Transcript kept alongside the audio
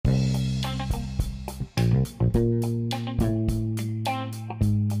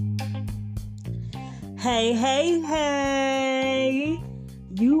Hey, hey, hey!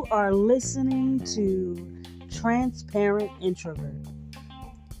 You are listening to Transparent Introvert.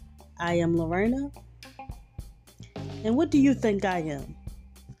 I am Lorena. And what do you think I am?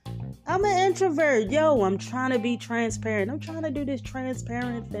 I'm an introvert. I'm trying to be transparent. I'm trying to do this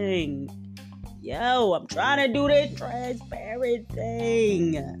transparent thing. I'm trying to do this transparent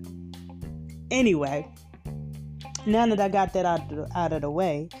thing. Anyway, now that I got that out of the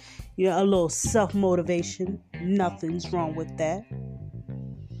way, a little self-motivation. Nothing's wrong with that.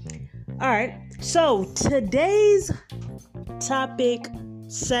 All right. So today's topic,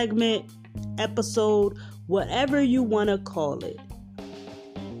 segment, episode, whatever you want to call it,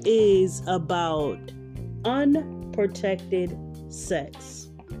 is about unprotected sex.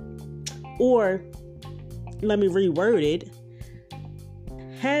 Or, let me reword it,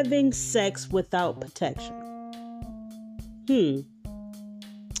 having sex without protection.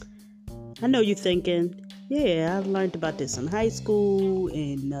 I know you're thinking, I learned about this in high school,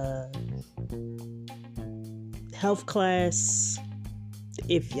 in health class,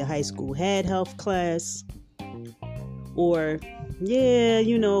 if your high school had health class. Or,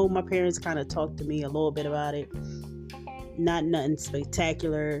 my parents kind of talked to me a little bit about it. Not nothing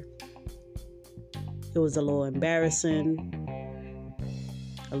spectacular. It was a little embarrassing,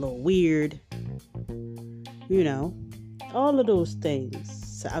 a little weird, all of those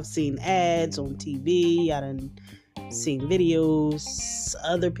things. I've seen ads on TV, I done seen videos,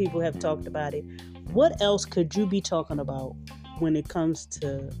 other people have talked about it. What else could you be talking about when it comes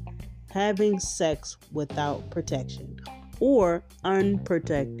to having sex without protection or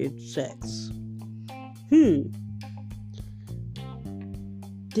unprotected sex?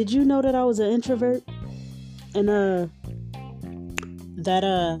 Did you know that I was an introvert? And that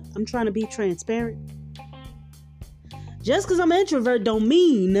I'm trying to be transparent? Just because I'm an introvert don't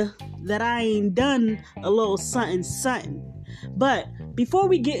mean that I ain't done a little something. But before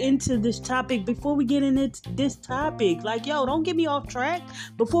we get into this topic, don't get me off track.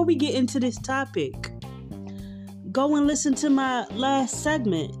 Before we get into this topic, go and listen to my last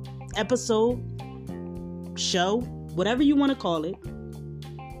segment, episode, show, whatever you want to call it.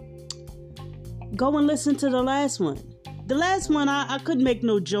 Go and listen to the last one. The last one, I couldn't make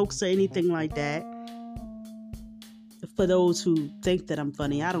no jokes or anything like that. For those who think that I'm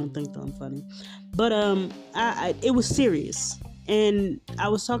funny, I don't think that I'm funny. But it was serious. And I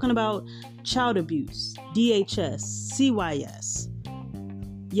was talking about child abuse, DHS, CYS.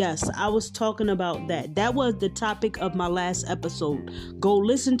 Yes, I was talking about that. That was the topic of my last episode. Go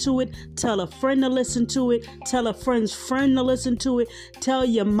listen to it. Tell a friend to listen to it. Tell a friend's friend to listen to it. Tell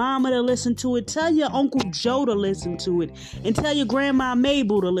your mama to listen to it. Tell your Uncle Joe to listen to it. And tell your Grandma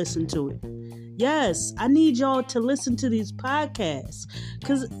Mabel to listen to it. Yes, I need y'all to listen to these podcasts,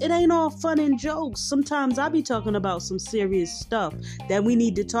 because it ain't all fun and jokes. Sometimes I be talking about some serious stuff that we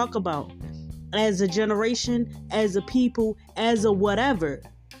need to talk about as a generation, as a people, as a whatever.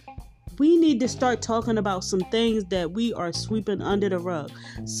 We need to start talking about some things that we are sweeping under the rug.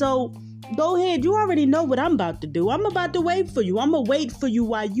 So go ahead. You already know what I'm about to do. I'm about to wait for you. I'm going to wait for you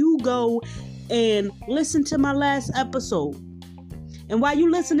while you go and listen to my last episode. And while you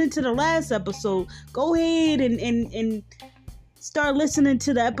listening to the last episode, go ahead and start listening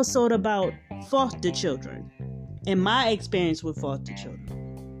to the episode about foster children and my experience with foster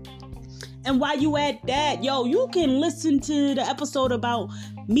children. And while you at that, you can listen to the episode about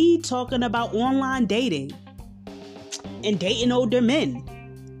me talking about online dating and dating older men.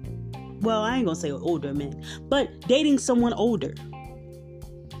 Well, I ain't gonna say older men, but dating someone older.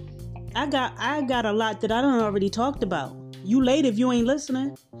 I got a lot that I done already talked about. You late if you ain't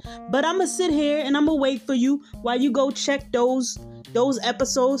listening. But I'm going to sit here and I'm going to wait for you while you go check those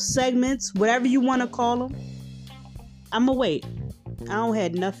episodes, segments, whatever you want to call them. I'm going to wait. I don't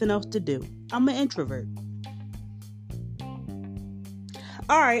have nothing else to do. I'm an introvert.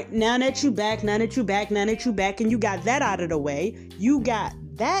 All right, now that you back and you got that out of the way,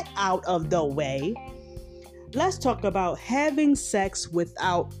 let's talk about having sex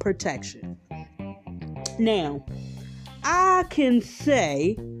without protection. Now, I can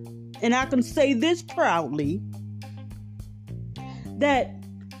say, and I can say this proudly, that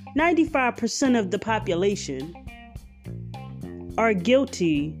 95% of the population are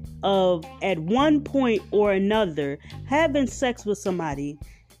guilty of, at one point or another, having sex with somebody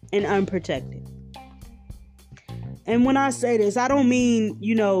and unprotected. And when I say this, I don't mean,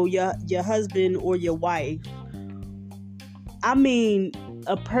 your husband or your wife. I mean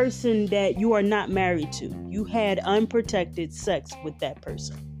a person that you are not married to. You had unprotected sex with that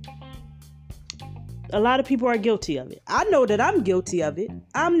person. A lot of people are guilty of it. I know that I'm guilty of it.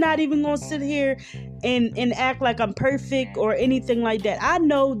 I'm not even going to sit here and act like I'm perfect or anything like that. I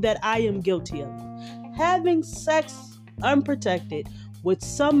know that I am guilty of it. Having sex unprotected with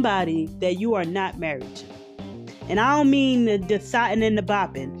somebody that you are not married to. And I don't mean the deciding and the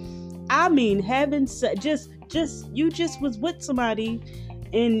bopping. I mean having sex, you just was with somebody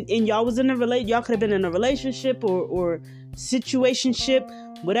and y'all was in a y'all could have been in a relationship or situationship,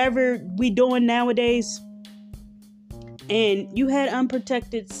 whatever we doing nowadays, and you had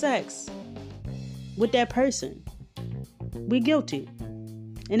unprotected sex with that person. We guilty.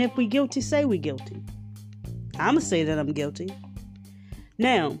 And if we guilty, say we guilty. I'ma say that I'm guilty.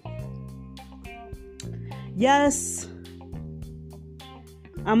 Now, yes,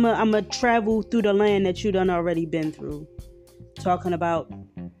 I'ma travel through the land that you done already been through, talking about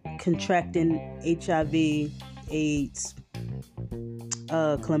contracting HIV, AIDS,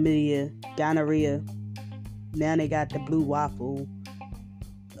 chlamydia, gonorrhea. Now they got the blue waffle.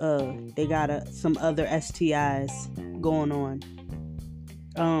 They got some other STIs going on.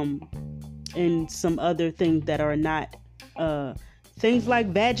 And some other things that are not things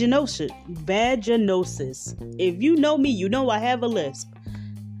like vaginosis. If you know me, you know I have a lisp,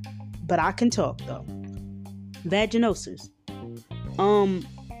 but I can talk though. Vaginosis.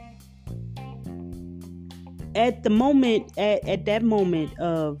 At the moment, at that moment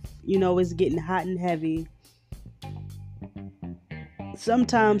of, it's getting hot and heavy,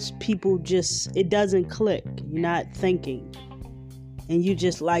 sometimes people it doesn't click. You're not thinking. And you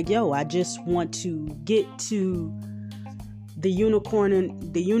just like, I just want to get to the unicorn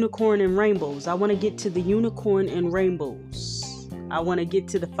and rainbows. I want to get to the unicorn and rainbows. I want to get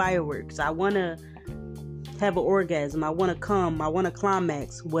to the fireworks. I want to have an orgasm. I want to come. I want to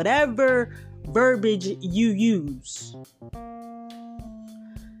climax. Whatever verbiage you use,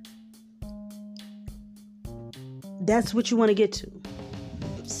 that's what you want to get to.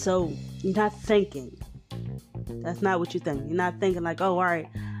 So you're not thinking. That's not what you think. You're not thinking like, oh, all right,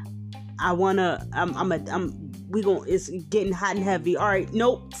 it's getting hot and heavy. All right,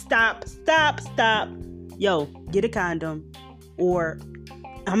 nope, stop. Yo, get a condom, or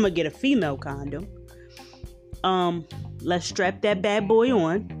I'm gonna get a female condom. Let's strap that bad boy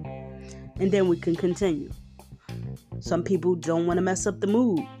on, and then we can continue. Some people don't want to mess up the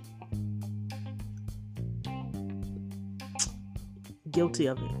mood. Guilty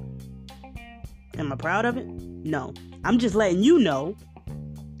of it. Am I proud of it? No. I'm just letting you know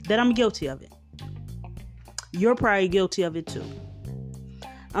that I'm guilty of it. You're probably guilty of it too.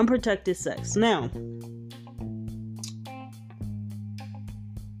 Unprotected sex. Now,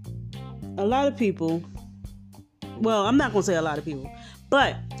 a lot of people, well, I'm not going to say a lot of people,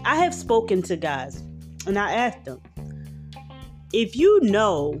 but I have spoken to guys and I asked them, if you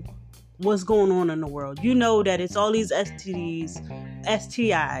know what's going on in the world, you know that it's all these STIs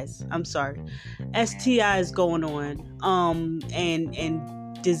going on,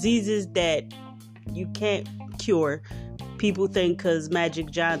 and diseases that you can't cure. People think because Magic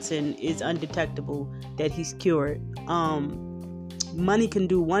Johnson is undetectable that he's cured. Money can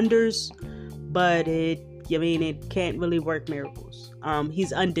do wonders, but it can't really work miracles.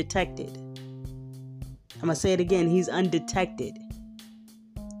 He's undetected. I'm gonna say it again. He's undetected.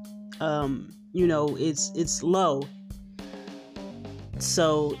 It's low.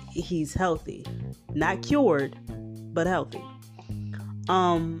 So he's healthy. Not cured, but healthy.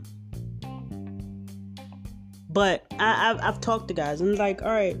 But I've talked to guys and like, all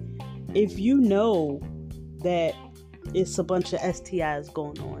right, if you know that it's a bunch of STIs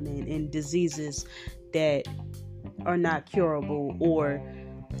going on and diseases that are not curable, or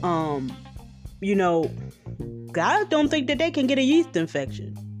guys don't think that they can get a yeast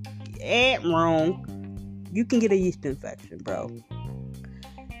infection. Wrong. You can get a yeast infection, bro.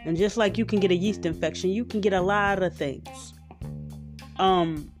 And just like you can get a yeast infection, you can get a lot of things.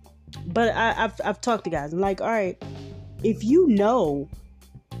 But I've talked to guys. I'm like, all right, if you know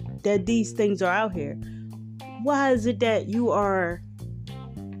that these things are out here, why is it that you are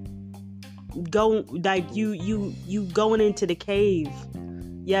going like you going into the cave?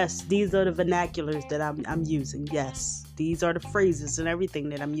 Yes, these are the vernaculars that I'm using. Yes, these are the phrases and everything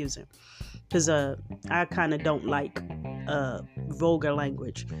that I'm using, because I kind of don't like vulgar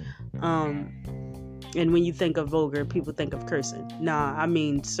language. And when you think of vulgar, people think of cursing. Nah, I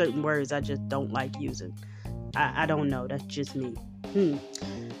mean certain words I just don't like using. I don't know. That's just me.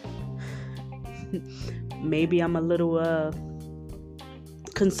 Maybe I'm a little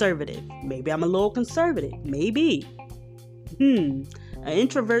conservative. Maybe. An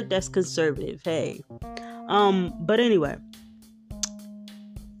introvert that's conservative. Hey. But anyway.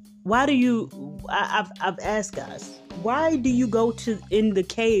 Why do you? I've asked guys, why do you go in the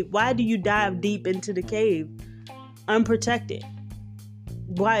cave? Why do you dive deep into the cave unprotected?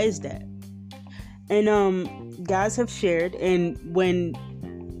 Why is that? And guys have shared, and when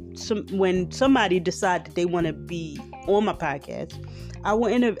somebody decide that they want to be on my podcast, I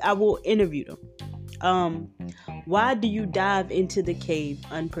will interview them. Why do you dive into the cave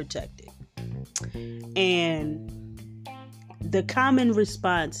unprotected? And the common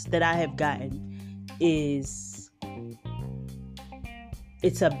response that I have gotten is,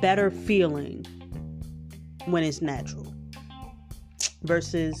 it's a better feeling when it's natural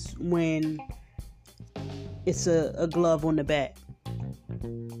versus when it's a glove on the back.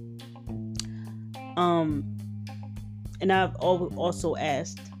 And I've also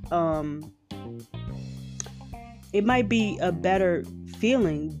asked, it might be a better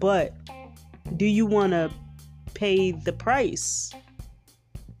feeling, but do you want to pay the price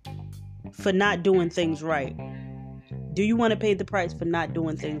for not doing things right? Do you want to pay the price for not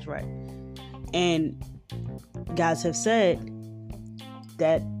doing things right? And guys have said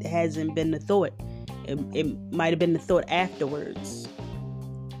that hasn't been the thought. It might have been the thought afterwards,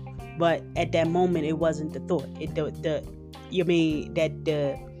 but at that moment it wasn't the thought.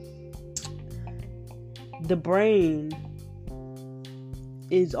 The brain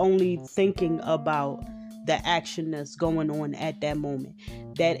is only thinking about the action that's going on at that moment.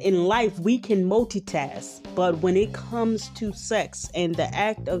 That in life we can multitask, but when it comes to sex and the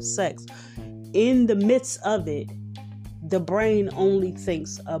act of sex, in the midst of it, the brain only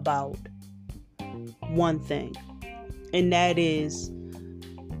thinks about one thing, and that is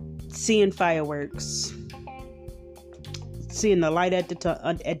seeing fireworks, seeing the light at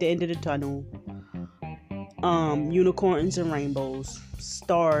the end of the tunnel, unicorns and rainbows,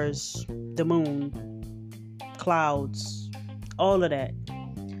 stars, the moon, clouds, all of that,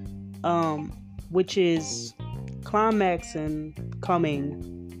 which is climaxing, coming,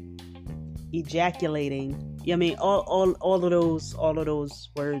 ejaculating. I mean, all of those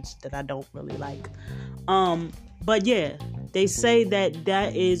words that I don't really like. But yeah, they say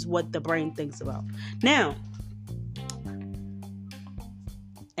that is what the brain thinks about. Now,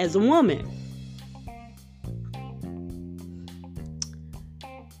 as a woman,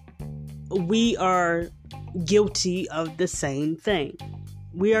 we are guilty of the same thing.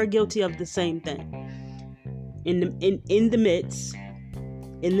 We are guilty of the same thing. In the midst,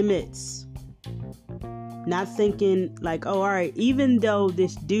 not thinking like, oh, all right, even though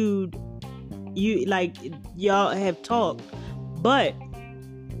this dude, y'all have talked, but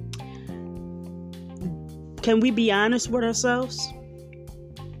can we be honest with ourselves?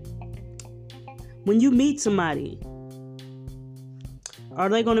 When you meet somebody, are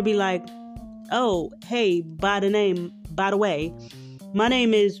they going to be like, oh, hey, by the way, my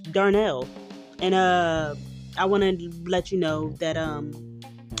name is Darnell, and I want to let you know that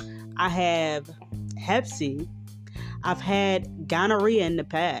I have Hep C, I've had gonorrhea in the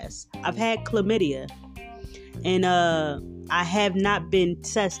past, I've had chlamydia, and I have not been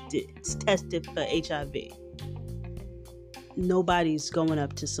tested for HIV. Nobody's going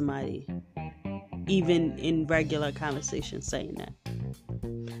up to somebody, even in regular conversation, saying that,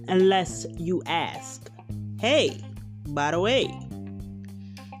 unless you ask, hey, by the way,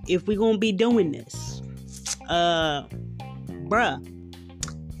 if we're gonna be doing this, bruh,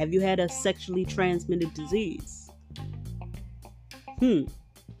 have you had a sexually transmitted disease?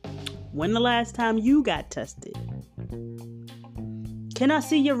 When the last time you got tested? Can I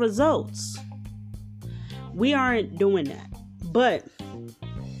see your results? We aren't doing that. But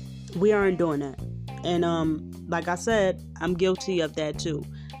we aren't doing that. And like I said, I'm guilty of that too.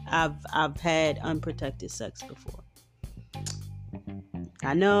 I've had unprotected sex before.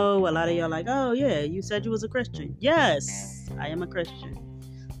 I know a lot of y'all are like, oh yeah, you said you was a Christian. Yes, I am a Christian.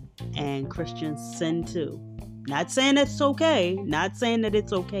 And Christians sin too. Not saying it's okay. Not saying that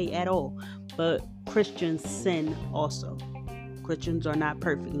it's okay at all. But Christians sin also. Christians are not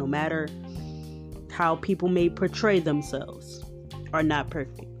perfect. No matter how people may portray themselves, are not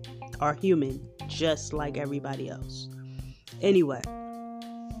perfect. Are human, just like everybody else. Anyway,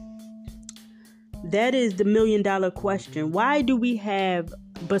 that is the $1 million question. Why do we have,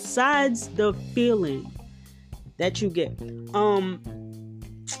 besides the feeling that you get,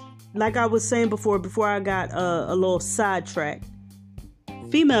 like I was saying before I got a little sidetracked,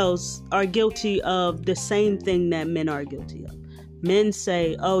 females are guilty of the same thing that men are guilty of. Men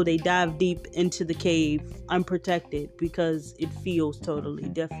say, oh, they dive deep into the cave unprotected because it feels totally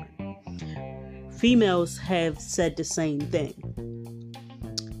different. Females have said the same thing.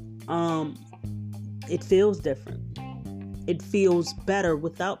 It feels different. it feels better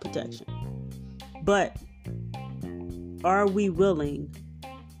without protection. But are we willing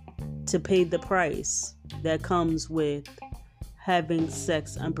to pay the price that comes with having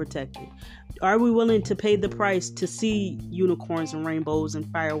sex unprotected? Are we willing to pay the price to see unicorns and rainbows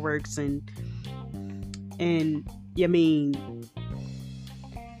and fireworks and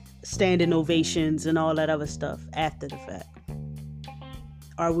standing ovations and all that other stuff after the fact?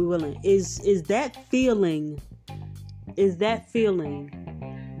 Are we willing? Is that feeling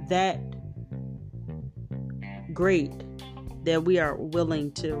that great that we are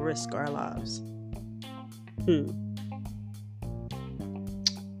willing to risk our lives?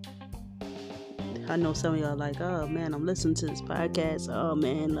 I know some of y'all like, oh man, I'm listening to this podcast. Oh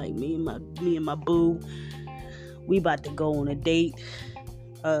man, like me and my boo, we about to go on a date.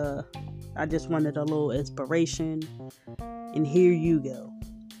 I just wanted a little inspiration, and here you go.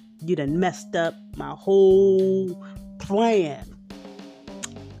 You done messed up my whole plan.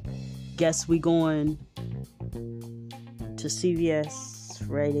 Guess we going to CVS,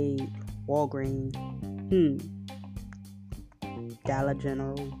 Rite Aid, Walgreens, Dollar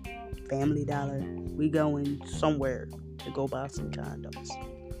General, Family Dollar. We going somewhere to go buy some condoms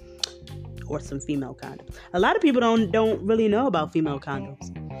or some female condoms. A lot of people don't really know about female condoms.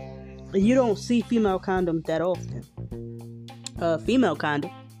 You don't see female condoms that often. Female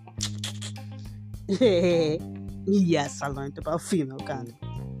condom. Yes, I learned about female condoms,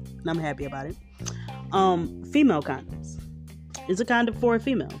 and I'm happy about it. Female condoms. It's a condom for a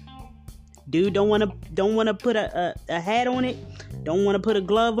female. Dude don't want to put a hat on it. Don't want to put a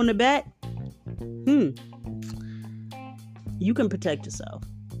glove on the back. You can protect yourself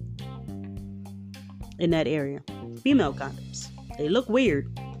in that area. Female condoms. They look weird,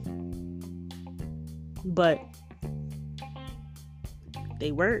 but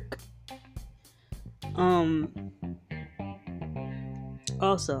they work.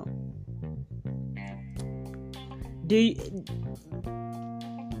 Also, do you,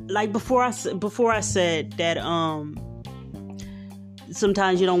 like before I said that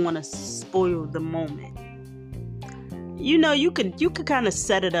sometimes you don't want to spoil the moment. You could kind of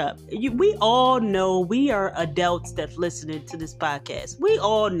set it up. We all know, we are adults that's listening to this podcast. We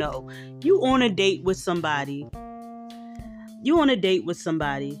all know you on a date with somebody. Y'all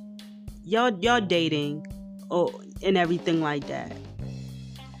dating, and everything like that.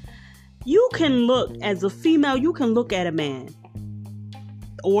 You can look, as a female, you can look at a man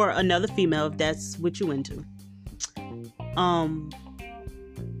or another female if that's what you into.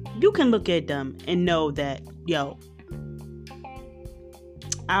 You can look at them and know that,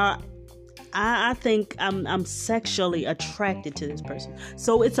 I think I'm sexually attracted to this person.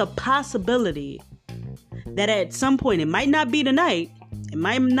 So it's a possibility that at some point, it might not be tonight, it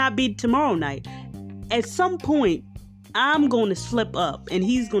might not be tomorrow night, at some point I'm going to slip up and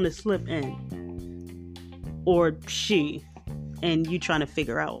he's going to slip in, or she, and you trying to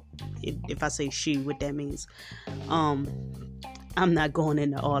figure out, if I say she, what that means. I'm not going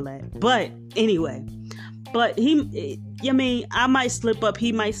into all that, but anyway, I might slip up,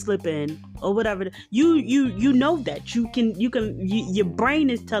 he might slip in, or whatever. You know that your brain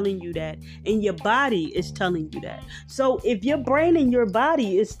is telling you that, and your body is telling you that. So if your brain and your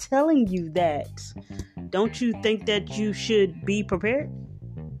body is telling you that, don't you think that you should be prepared?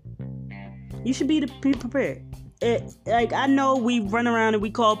 You should be prepared. Like, I know we run around and we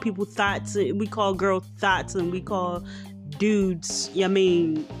call people thoughts, we call girls thoughts, and we call dudes,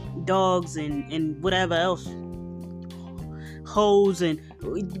 dogs and whatever else, hoes, and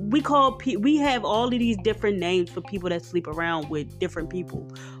we have all of these different names for people that sleep around with different people,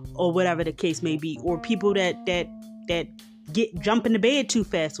 or whatever the case may be, or people that jump into bed too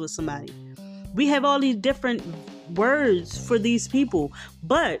fast with somebody. We have all these different words for these people,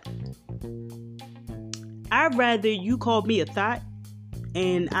 but I'd rather you call me a thought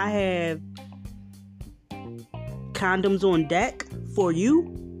and I have condoms on deck for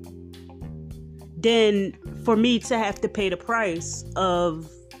you than for me to have to pay the price of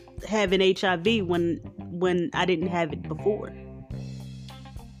having HIV when I didn't have it before.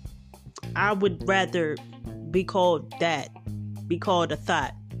 I would rather be called a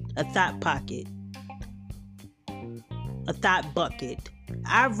thought pocket, a thought bucket.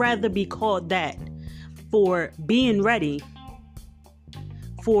 I'd rather be called that for being ready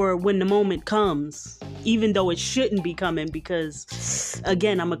for when the moment comes, even though it shouldn't be coming, because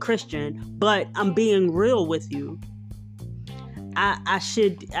again, I'm a Christian, but I'm being real with you. I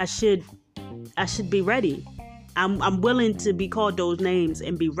should be ready. I'm willing to be called those names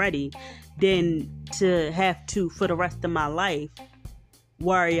and be ready than to have to, for the rest of my life,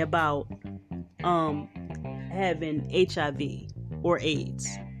 worry about having HIV or AIDS.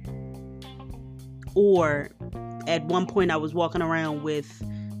 Or at one point I was walking around with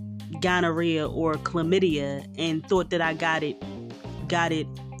gonorrhea or chlamydia and thought that I got it,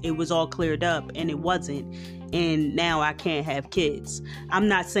 it was all cleared up, and it wasn't. And now I can't have kids. I'm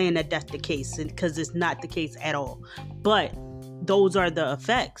not saying that that's the case, because it's not the case at all. But those are the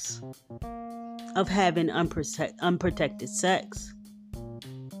effects of having unprotected sex.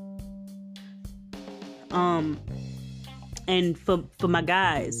 And for my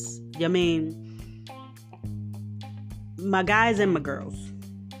guys, my guys and my girls,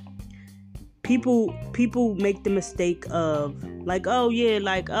 people make the mistake of like, oh yeah,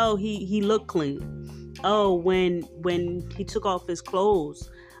 like, oh, he looked clean. Oh, when he took off his clothes,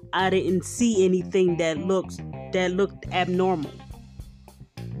 I didn't see anything that looked abnormal.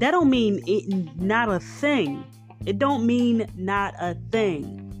 That don't mean it not a thing. It don't mean not a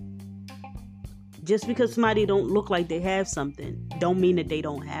thing. Just because somebody don't look like they have something, don't mean that they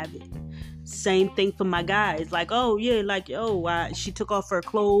don't have it. Same thing for my guys. Like, oh yeah, like, oh, she took off her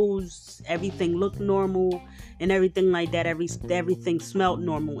clothes, everything looked normal, and everything like that. Everything smelled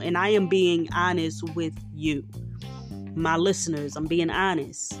normal. And I am being honest with you, my listeners. I'm being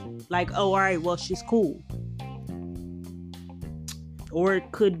honest. Like, oh, all right, well, she's cool. Or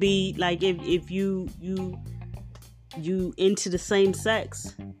it could be like if you into the same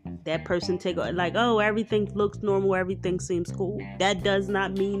sex, that person take like, oh, everything looks normal, everything seems cool. That does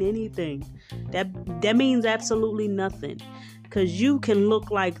not mean anything. That means absolutely nothing. Because you can look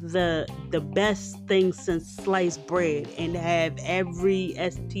like the best thing since sliced bread and have every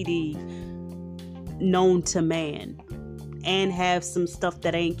STD known to man and have some stuff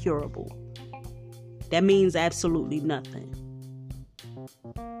that ain't curable. That means absolutely nothing.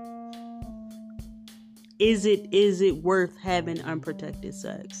 Is it worth having unprotected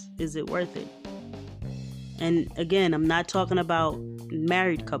sex? Is it worth it? And again, I'm not talking about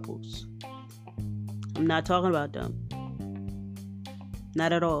married couples. I'm not talking about them.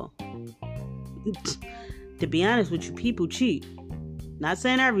 Not at all. To be honest with you, people cheat. Not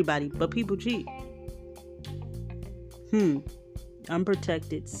saying everybody, but people cheat.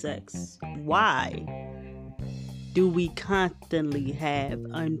 Unprotected sex. Why do we constantly have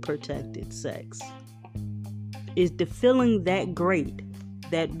unprotected sex? Is the feeling that great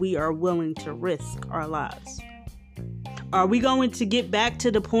that we are willing to risk our lives? Are we going to get back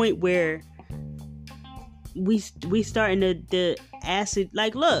to the point where we starting the acid,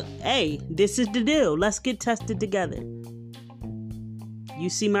 like, look, hey, this is the deal. Let's get tested together. You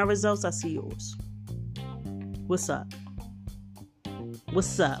see my results, I see yours. What's up?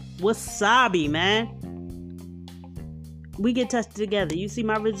 Wasabi, man. We get tested together. You see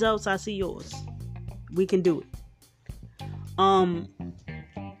my results, I see yours. We can do it.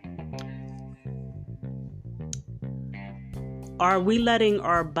 Are we letting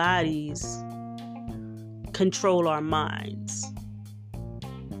our bodies control our minds?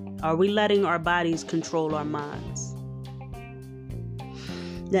 Are we letting our bodies control our minds?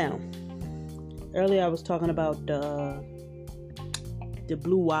 Now, earlier I was talking about the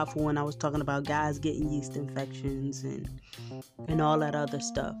blue waffle, and I was talking about guys getting yeast infections and all that other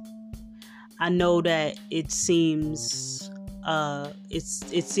stuff. I know that it seems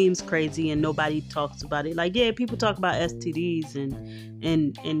crazy and nobody talks about it. Like, yeah, people talk about STDs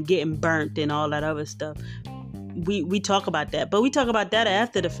and getting burnt and all that other stuff. We talk about that, but we talk about that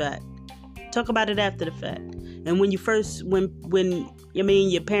after the fact. Talk about it after the fact. And when your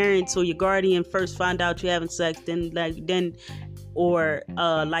parents or your guardian first find out you're having sex, or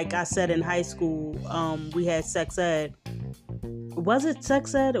like I said in high school, we had sex ed. Was it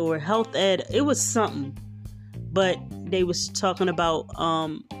sex ed or health ed? It was something, but they was talking about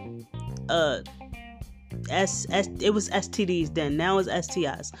it was STDs then. Now it's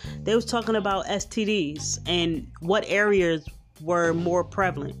STIs. They was talking about STDs and what areas were more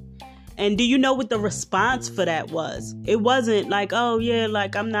prevalent. And do you know what the response for that was? It wasn't like, oh yeah,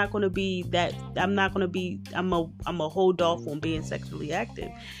 like I'm a hold off on being sexually active.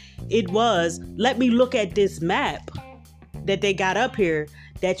 It was, let me look at this map that they got up here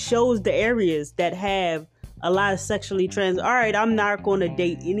that shows the areas that have a lot of sexually all right, I'm not going to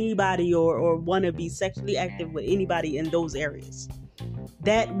date anybody or want to be sexually active with anybody in those areas.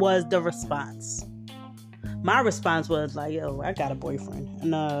 That was the response. My response was like, yo, I got a boyfriend,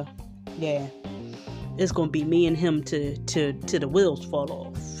 and yeah, it's gonna be me and him to the wheels fall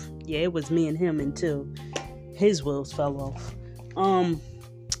off. Yeah, it was me and him until his wheels fell off.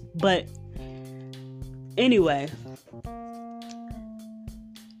 But anyway,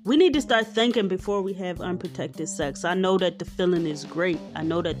 we need to start thinking before we have unprotected sex. I know that the feeling is great.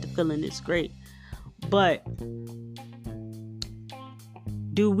 But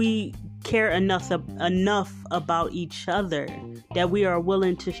do we care enough about each other that we are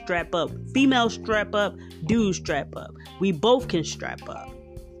willing to strap up? Females strap up, dudes strap up. We both can strap up.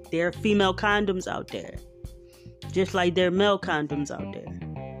 There are female condoms out there, just like there are male condoms out there.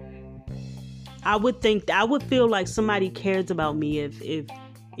 I would feel like somebody cares about me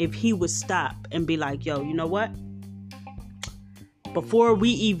if he would stop and be like, yo, you know what? Before we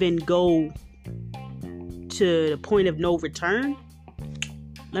even go to the point of no return,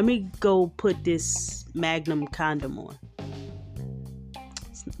 let me go put this Magnum condom on.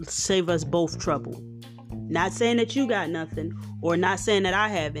 Save us both trouble. Not saying that you got nothing, or not saying that I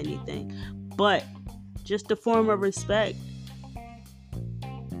have anything, but just a form of respect.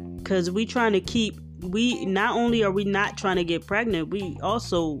 Because not only are we not trying to get pregnant, we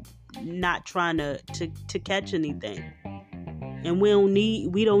also not trying to catch anything. And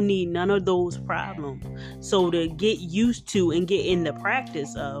we don't need none of those problems. So to get used to and get in the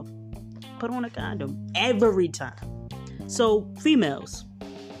practice of, put on a condom every time. So females,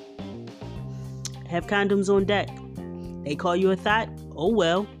 have condoms on deck. They call you a thought? Oh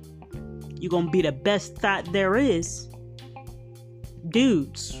well. You're gonna be the best thought there is.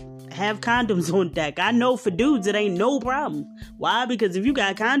 Dudes, have condoms on deck. I know for dudes it ain't no problem. Why? Because if you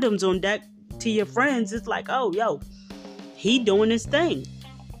got condoms on deck to your friends, it's like, oh, yo, he doing his thing.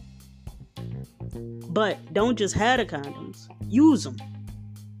 But don't just have the condoms. Use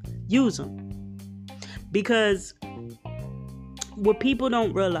them. Because what people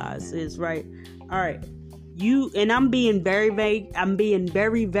don't realize is, right, all right, and I'm being very vague. I'm being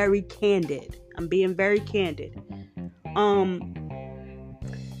very, very candid.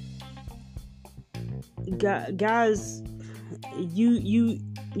 Guys, you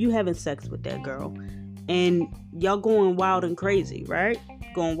having sex with that girl, and y'all going wild and crazy, right?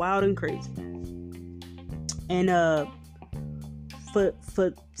 And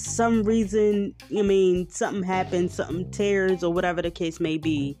for some reason, something happens, something tears, or whatever the case may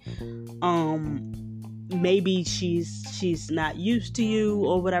be. Maybe she's not used to you,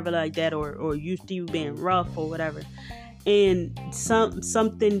 or whatever like that, or used to you being rough or whatever, and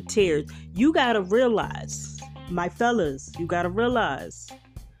something tears. You gotta realize, my fellas, you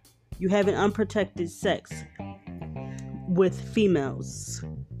having unprotected sex with females.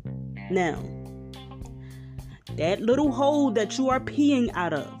 Now, that little hole that you are peeing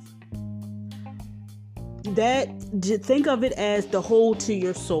out of, think of it as the hole to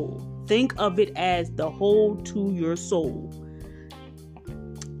your soul. Think of it as the hole to your soul.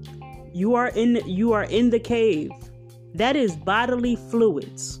 You are in the cave. That is bodily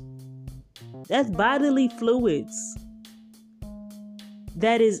fluids. That's bodily fluids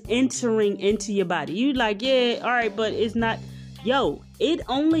that is entering into your body. You like, yeah, all right, but it's not. Yo, it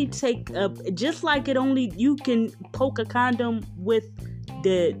only take just like you can poke a condom with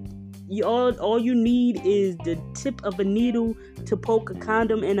all you need is the tip of a needle to poke a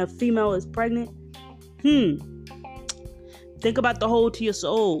condom, and a female is pregnant. Think about the hole to your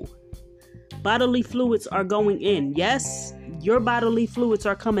soul. Bodily fluids are going in. Yes, your bodily fluids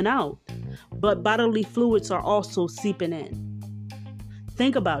are coming out, but bodily fluids are also seeping in.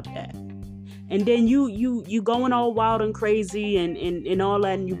 Think about that. And then you going all wild and crazy and all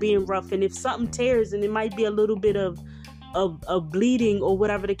that, and you being rough. And if something tears, and it might be a little bit of bleeding or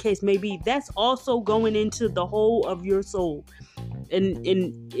whatever the case may be, that's also going into the hole of your soul. And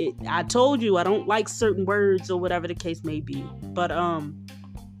I told you I don't like certain words or whatever the case may be, but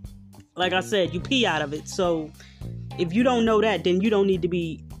like I said, you pee out of it. So if you don't know that, then you don't need to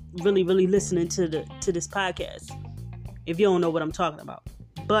be really, really listening to this podcast if you don't know what I'm talking about.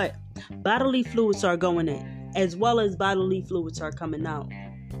 But bodily fluids are going in, as well as bodily fluids are coming out.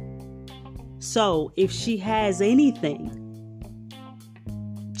 So if she has anything,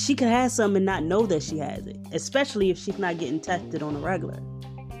 she could have some and not know that she has it, especially if she's not getting tested on a regular.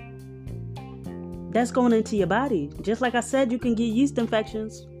 That's going into your body. Just like I said, you can get yeast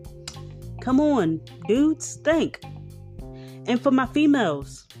infections. Come on, dudes, think. And for my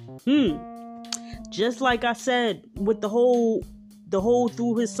females, just like I said with the hole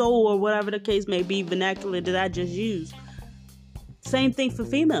through his soul, or whatever the case may be, vernacular that I just used. Same thing for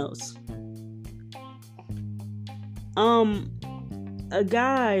females. A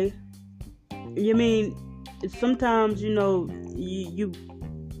guy, sometimes, you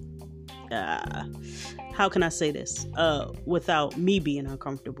how can I say this without me being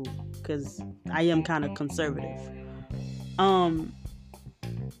uncomfortable, because I am kind of conservative.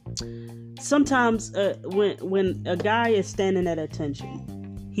 Sometimes when a guy is standing at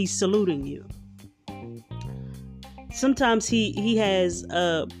attention, he's saluting you. Sometimes he has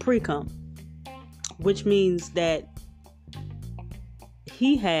pre-cum, which means that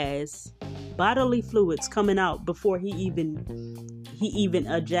he has bodily fluids coming out before he even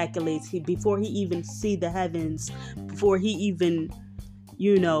ejaculates, before he even see the heavens, before he even,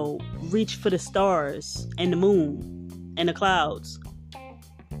 reach for the stars and the moon and the clouds.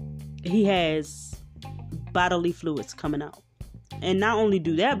 He has bodily fluids coming out. And not only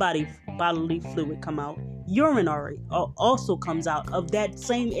do that bodily fluid come out, urine also comes out of that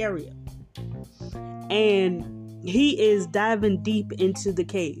same area. And he is diving deep into the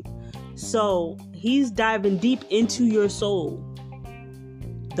cave. So he's diving deep into your soul,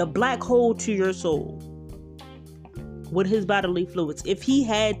 the black hole to your soul, with his bodily fluids. If he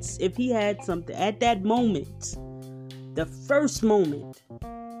had something at that moment, the first moment,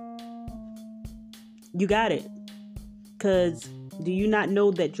 you got it. Because do you not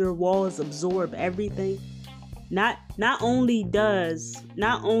know that your walls absorb everything? Not only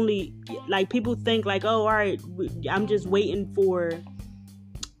like people think like, oh, all right, I'm just waiting for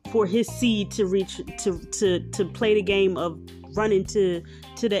his seed to reach to play the game of running to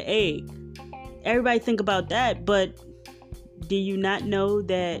the egg. Everybody think about that, but do you not know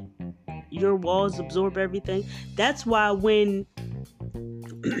that your walls absorb everything? That's why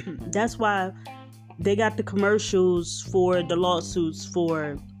that's why they got the commercials for the lawsuits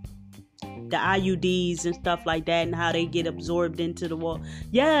for the IUDs and stuff like that, and how they get absorbed into the wall.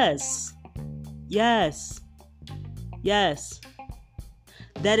 Yes.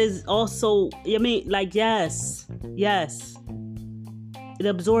 That is also, yes. It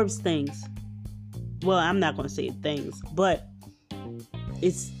absorbs things. Well, I'm not going to say things, but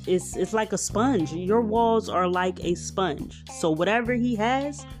it's like a sponge. Your walls are like a sponge. So whatever he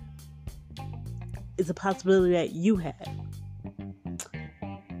has is a possibility that you have.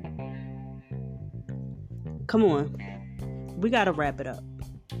 Come on. We got to wrap it up.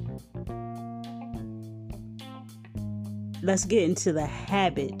 Let's get into the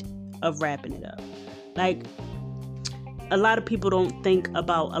habit of wrapping it up. Like, a lot of people don't think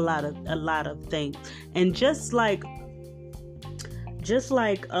about a lot of things. And just like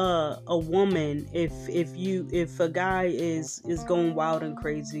a woman, if a guy is going wild and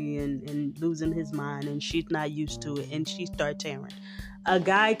crazy and losing his mind and she's not used to it and she start tearing, a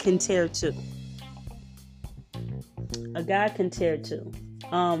guy can tear too.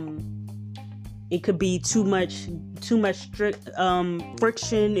 It could be too much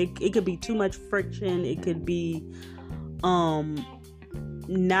friction. It could be too much friction. It could be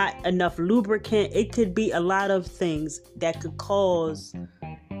not enough lubricant. It could be a lot of things that could cause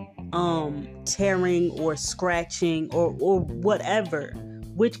tearing or scratching or whatever,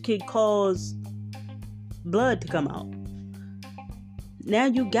 which could cause blood to come out. Now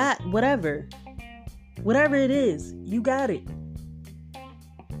you got whatever it is, you got it.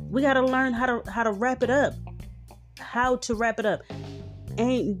 We got to learn how to wrap it up. How to wrap it up.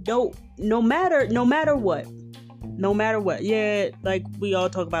 No matter what. Yeah, like we all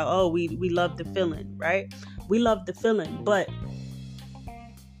talk about, oh, we love the feeling, right? We love the feeling, but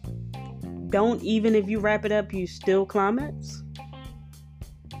don't, even if you wrap it up, you still climax?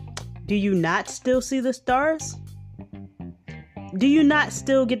 Do you not still see the stars? Do you not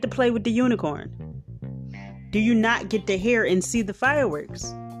still get to play with the unicorn? Do you not get to hear and see the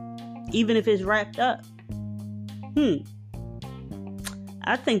fireworks? Even if it's wrapped up? I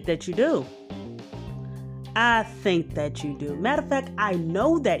think that you do. Matter of fact, I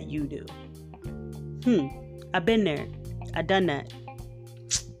know that you do. I've been there. I've done that.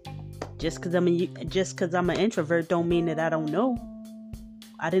 Just because I'm an introvert don't mean that I don't know.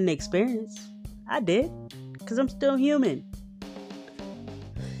 I didn't experience. I did. Because I'm still human.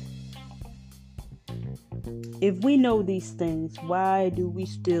 If we know these things, why do we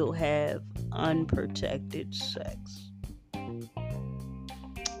still have unprotected sex?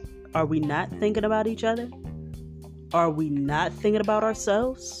 Are we not thinking about each other? Are we not thinking about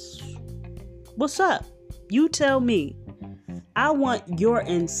ourselves? What's up? You tell me. I want your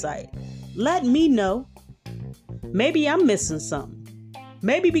insight. Let me know. Maybe I'm missing something.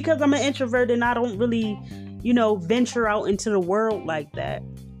 Maybe because I'm an introvert and I don't really, venture out into the world like that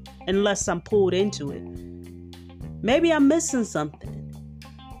unless I'm pulled into it. Maybe I'm missing something.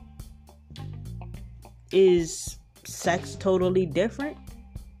 Is sex totally different?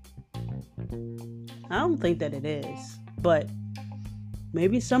 I don't think that it is. But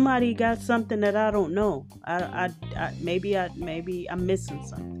maybe somebody got something that I don't know. Maybe I'm missing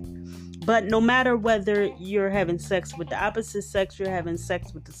something. But no matter whether you're having sex with the opposite sex, you're having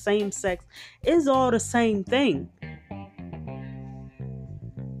sex with the same sex, it's all the same thing.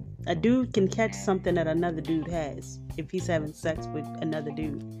 A dude can catch something that another dude has if he's having sex with another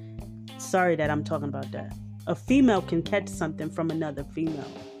dude. Sorry that I'm talking about that. A female can catch something from another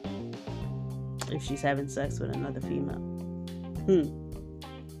female if she's having sex with another female.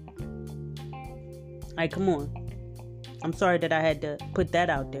 Like, come on. I'm sorry that I had to put that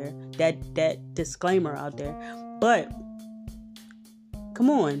out there, that disclaimer out there. But come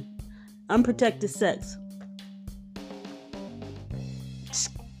on, unprotected sex.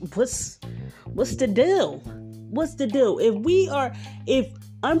 What's the deal? What's the deal? If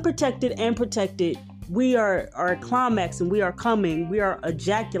unprotected and protected, we are climaxing, we are coming, we are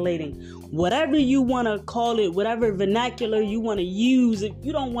ejaculating, whatever you want to call it, whatever vernacular you want to use. If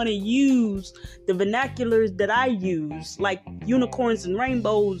you don't want to use the vernaculars that I use, like unicorns and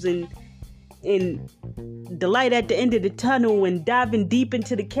rainbows and the light at the end of the tunnel and diving deep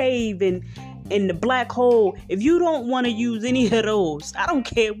into the cave and the black hole, if you don't want to use any of those, I don't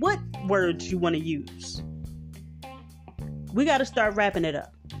care what words you want to use. We got to start wrapping it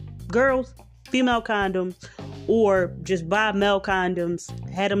up. Girls, female condoms, or just buy male condoms,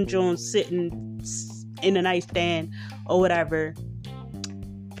 had them joints sitting in a nightstand or whatever.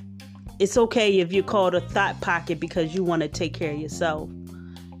 It's okay if you're called a thought pocket because you want to take care of yourself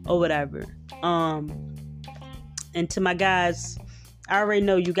or whatever. And to my guys, I already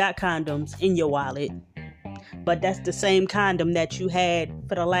know you got condoms in your wallet, but that's the same condom that you had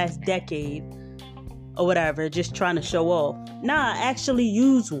for the last decade or whatever, just trying to show off. Nah, actually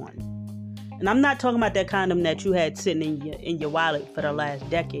use one. And I'm not talking about that condom that you had sitting in your wallet for the last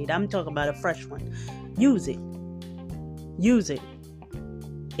decade. I'm talking about a fresh one. Use it. Use it.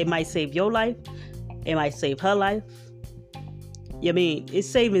 It might save your life. It might save her life. You mean, it's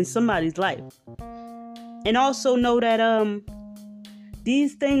saving somebody's life. And also know that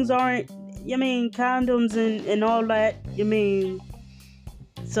these things aren't, condoms and all that.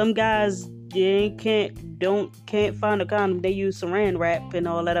 Some guys can't find a condom. They use saran wrap and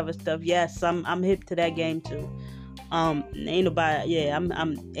all that other stuff. Yes, I'm hip to that game too. Ain't nobody.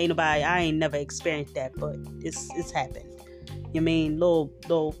 I ain't never experienced that, but it's happened.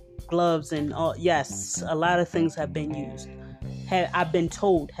 Little gloves and all. Yes, a lot of things have been used. I've been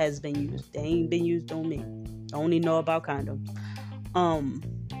told has been used. They ain't been used on me. I only know about condoms.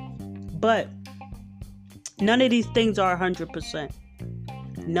 But none of these things are 100%.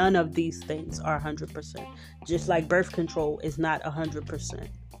 None of these things are 100%. Just like birth control is not 100%.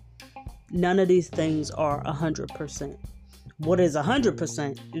 None of these things are 100%. What is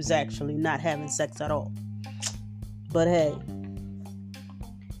 100% is actually not having sex at all. But hey,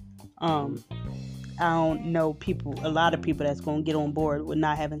 I don't know a lot of people that's going to get on board with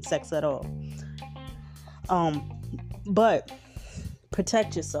not having sex at all. But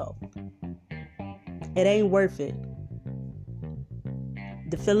protect yourself. It ain't worth it.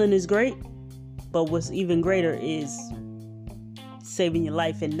 The feeling is great, but what's even greater is saving your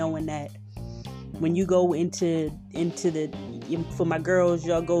life and knowing that when you go into for my girls,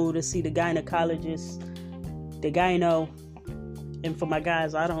 y'all go to see the gynecologist, the gyno, and for my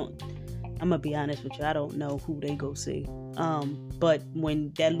guys, I'm gonna be honest with you, I don't know who they go see. But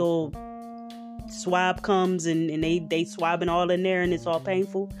when that little swab comes and they swabbing all in there and it's all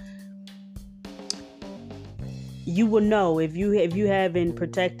painful, you will know if you having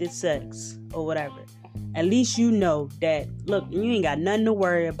protected sex or whatever. At least you know that, look, you ain't got nothing to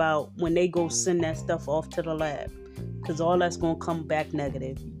worry about when they go send that stuff off to the lab, because all that's gonna come back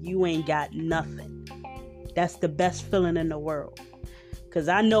negative. You ain't got nothing. That's the best feeling in the world. Because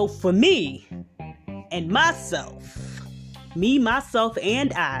I know for me and myself,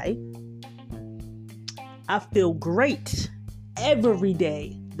 and I feel great every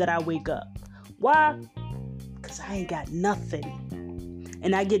day that I wake up. Why? Because I ain't got nothing.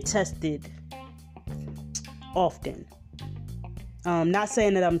 And I get tested often. Not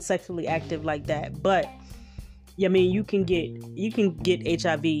saying that I'm sexually active like that, but you can get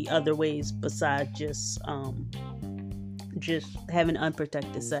HIV other ways besides just having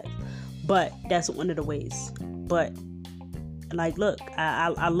unprotected sex. But that's one of the ways. But like, look,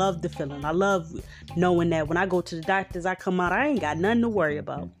 I love the feeling. I love knowing that when I go to the doctors, I come out, I ain't got nothing to worry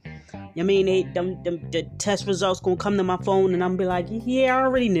about. The test results gonna come to my phone and I'm be like, yeah, I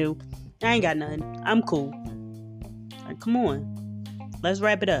already knew. I ain't got nothing. I'm cool. Like, come on. Let's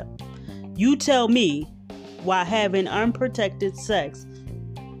wrap it up. You tell me why having unprotected sex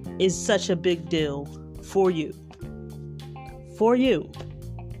is such a big deal for you. For you.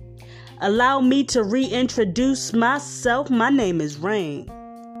 Allow me to reintroduce myself. My name is Rain.